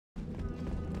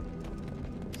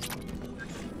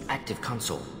active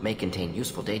console may contain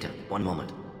useful data. One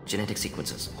moment. Genetic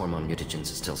sequences, hormone mutagens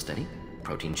is still steady.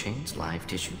 Protein chains, live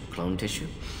tissue, clone tissue.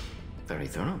 Very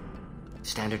thorough.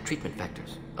 Standard treatment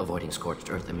vectors, avoiding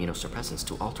scorched earth immunosuppressants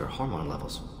to alter hormone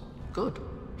levels. Good.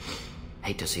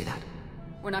 Hate to see that.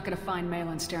 We're not gonna find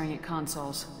Malin staring at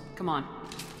consoles. Come on.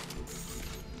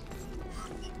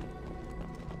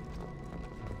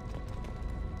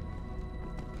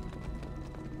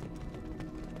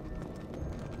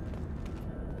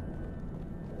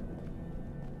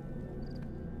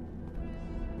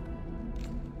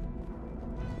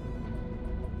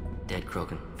 Dead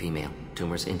Krogan, female.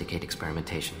 Tumors indicate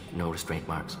experimentation. No restraint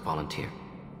marks. Volunteer.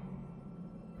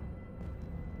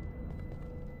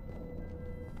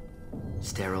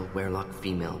 Sterile Werelock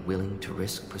female willing to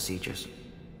risk procedures.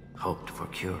 Hoped for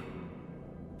cure.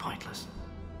 Pointless.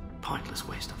 Pointless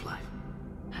waste of life.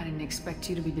 I didn't expect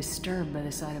you to be disturbed by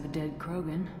the sight of a dead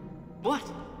Krogan. What?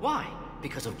 Why?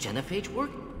 Because of genophage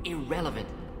work? Irrelevant.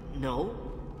 No.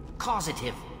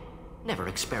 Causative. Never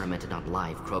experimented on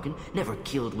live Krogan. Never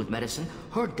killed with medicine.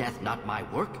 Her death not my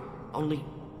work. Only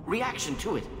reaction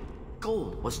to it.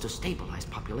 Goal was to stabilize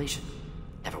population.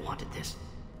 Never wanted this.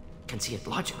 Can see it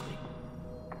logically.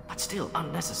 But still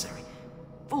unnecessary.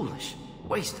 Foolish.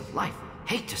 Waste of life.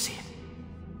 Hate to see it.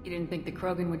 You didn't think the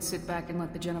Krogan would sit back and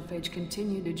let the genophage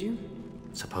continue, did you?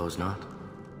 Suppose not.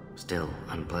 Still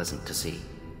unpleasant to see.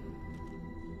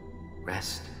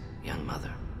 Rest, young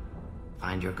mother.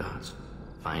 Find your gods.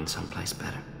 Find someplace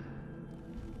better.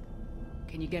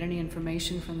 Can you get any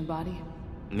information from the body?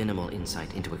 Minimal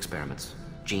insight into experiments.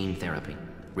 Gene therapy.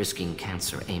 Risking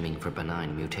cancer aiming for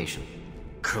benign mutation.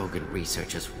 Krogan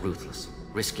research is ruthless.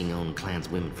 Risking own clan's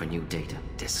women for new data.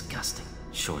 Disgusting.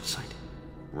 Short-sighted.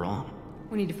 Wrong.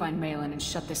 We need to find Malin and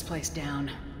shut this place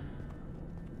down.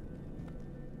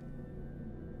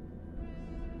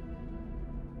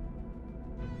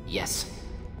 Yes.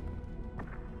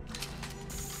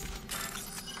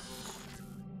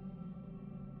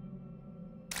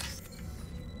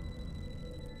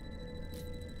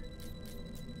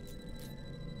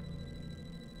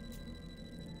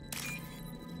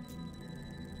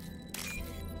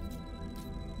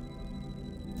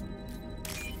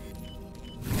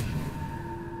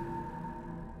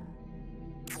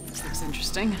 Looks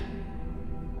interesting.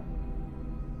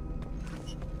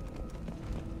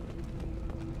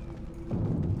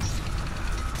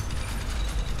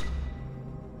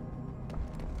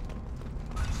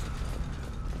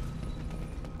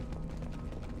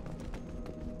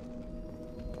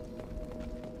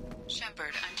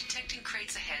 Shepard, I'm detecting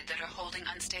crates ahead that are holding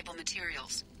unstable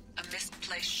materials. A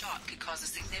misplaced shot could cause a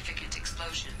significant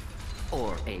explosion.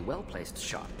 Or a well-placed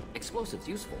shot. Explosives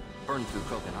useful. Burn through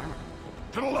Krogan armor.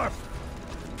 To the left!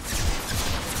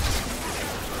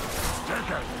 Take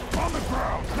it! On the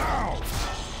ground, now!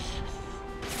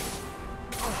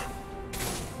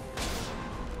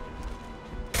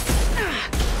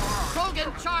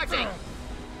 Krogan charging!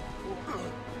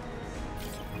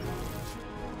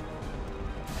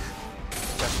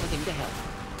 Just looking to help.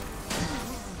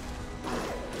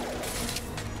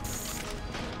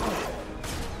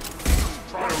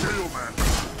 Try a real man!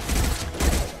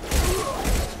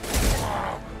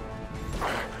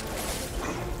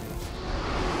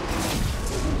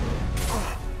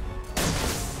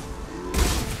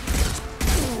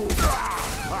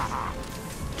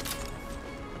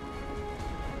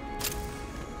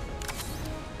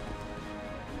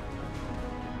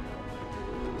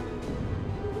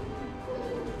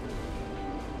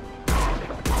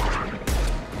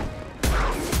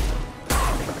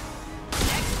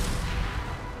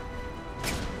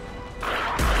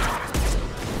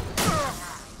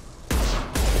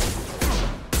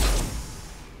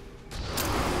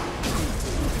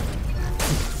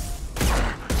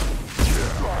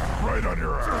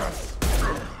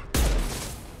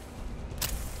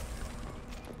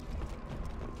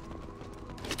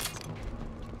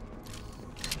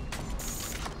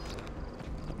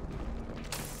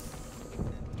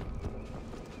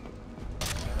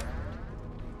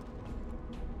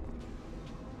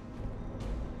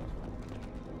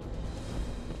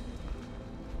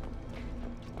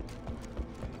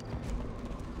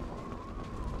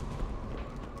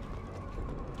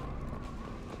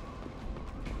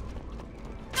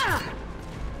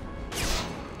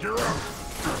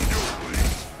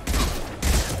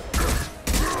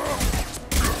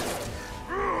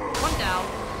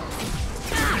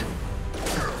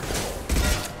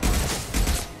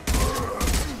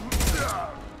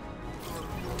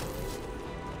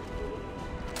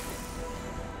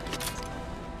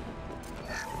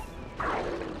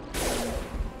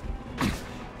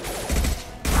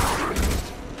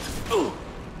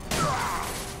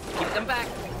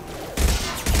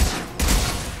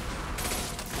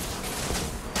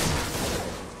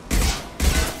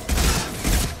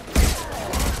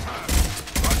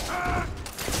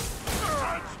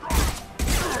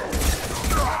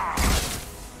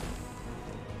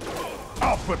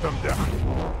 put them down.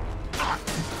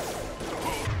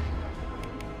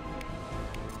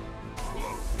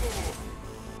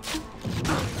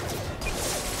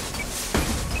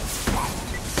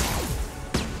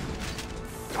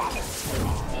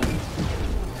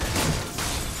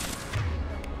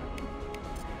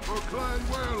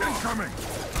 Incoming!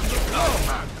 Oh,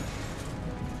 man!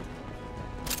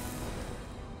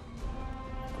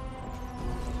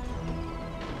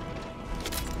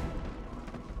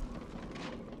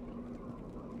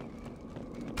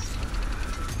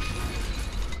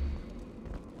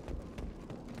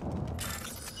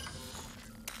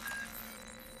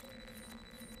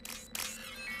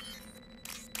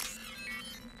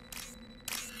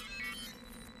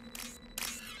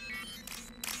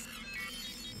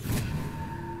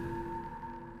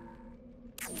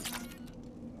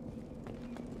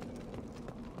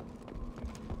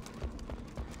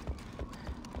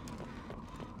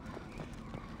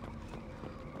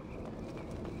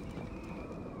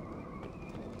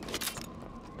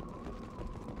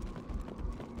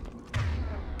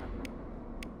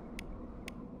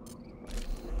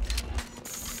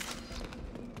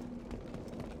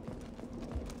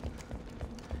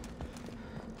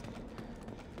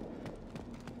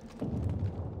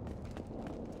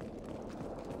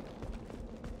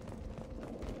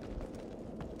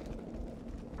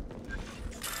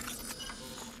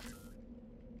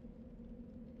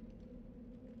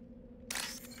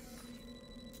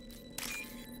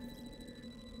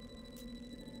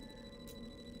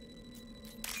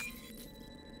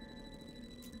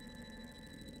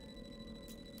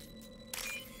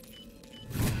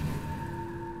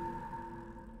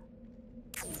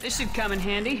 This should come in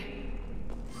handy.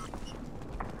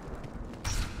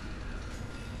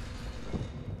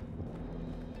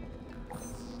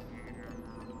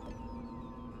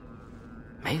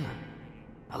 Malin,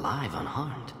 alive,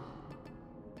 unharmed.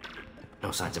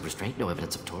 No signs of restraint, no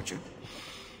evidence of torture.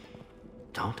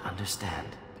 Don't understand.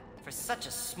 For such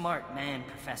a smart man,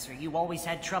 Professor, you always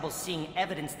had trouble seeing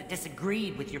evidence that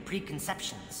disagreed with your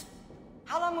preconceptions.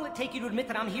 How long will it take you to admit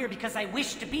that I'm here because I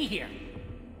wish to be here?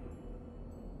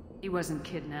 He wasn't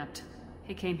kidnapped.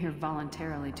 He came here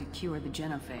voluntarily to cure the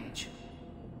genophage.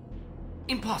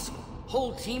 Impossible.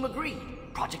 Whole team agreed.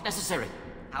 Project necessary.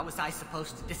 How was I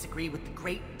supposed to disagree with the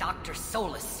great Dr.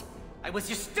 Solus? I was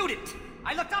your student!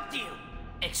 I looked up to you!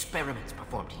 Experiments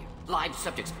performed here. Live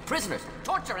subjects, prisoners,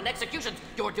 torture and executions.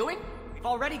 You're doing? We've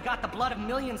already got the blood of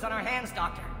millions on our hands,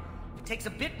 Doctor. If it takes a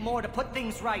bit more to put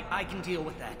things right, I can deal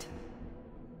with that.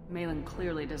 Malin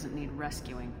clearly doesn't need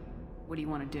rescuing. What do you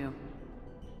want to do?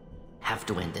 Have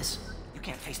to end this. You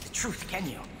can't face the truth, can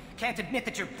you? Can't admit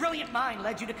that your brilliant mind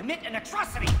led you to commit an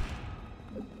atrocity!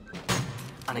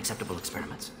 Unacceptable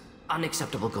experiments.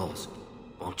 Unacceptable goals.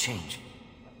 Won't change.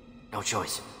 No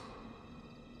choice.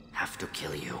 Have to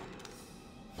kill you.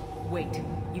 Wait.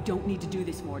 You don't need to do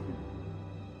this, Mordin.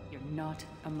 You're not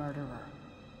a murderer.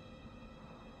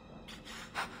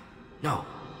 No.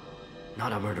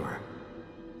 Not a murderer.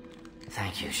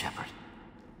 Thank you, Shepard.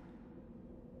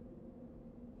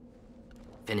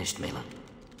 Finished, Malin.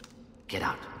 Get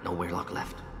out. No Weirlock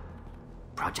left.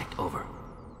 Project over.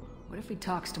 What if he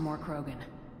talks to more Krogan?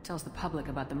 Tells the public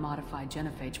about the modified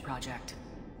genophage project?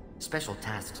 Special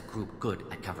Tasks Group good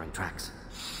at covering tracks.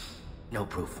 No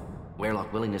proof.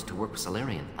 Weirlock willingness to work with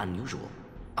Salarian, unusual.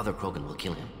 Other Krogan will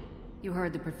kill him. You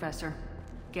heard the Professor.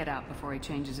 Get out before he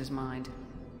changes his mind.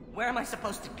 Where am I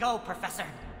supposed to go, Professor?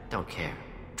 Don't care.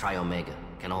 Try Omega.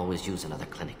 Can always use another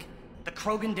clinic. The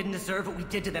Krogan didn't deserve what we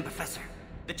did to them, Professor.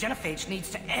 The genophage needs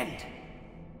to end.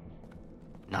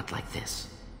 Not like this.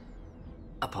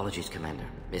 Apologies, Commander.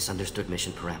 Misunderstood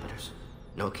mission parameters.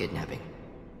 No kidnapping.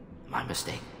 My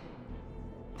mistake.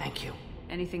 Thank you.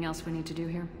 Anything else we need to do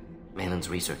here? Malin's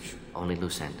research. Only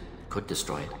loose end. Could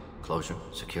destroy it. Closure,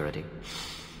 security.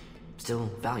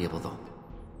 Still valuable, though.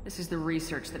 This is the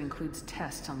research that includes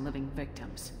tests on living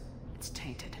victims. It's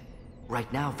tainted.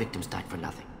 Right now, victims died for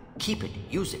nothing. Keep it.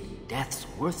 Use it. Death's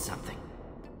worth something.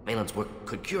 Malin's work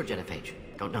could cure genophage.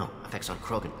 Don't know. Effects on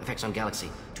Krogan. Effects on Galaxy.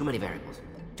 Too many variables.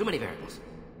 Too many variables.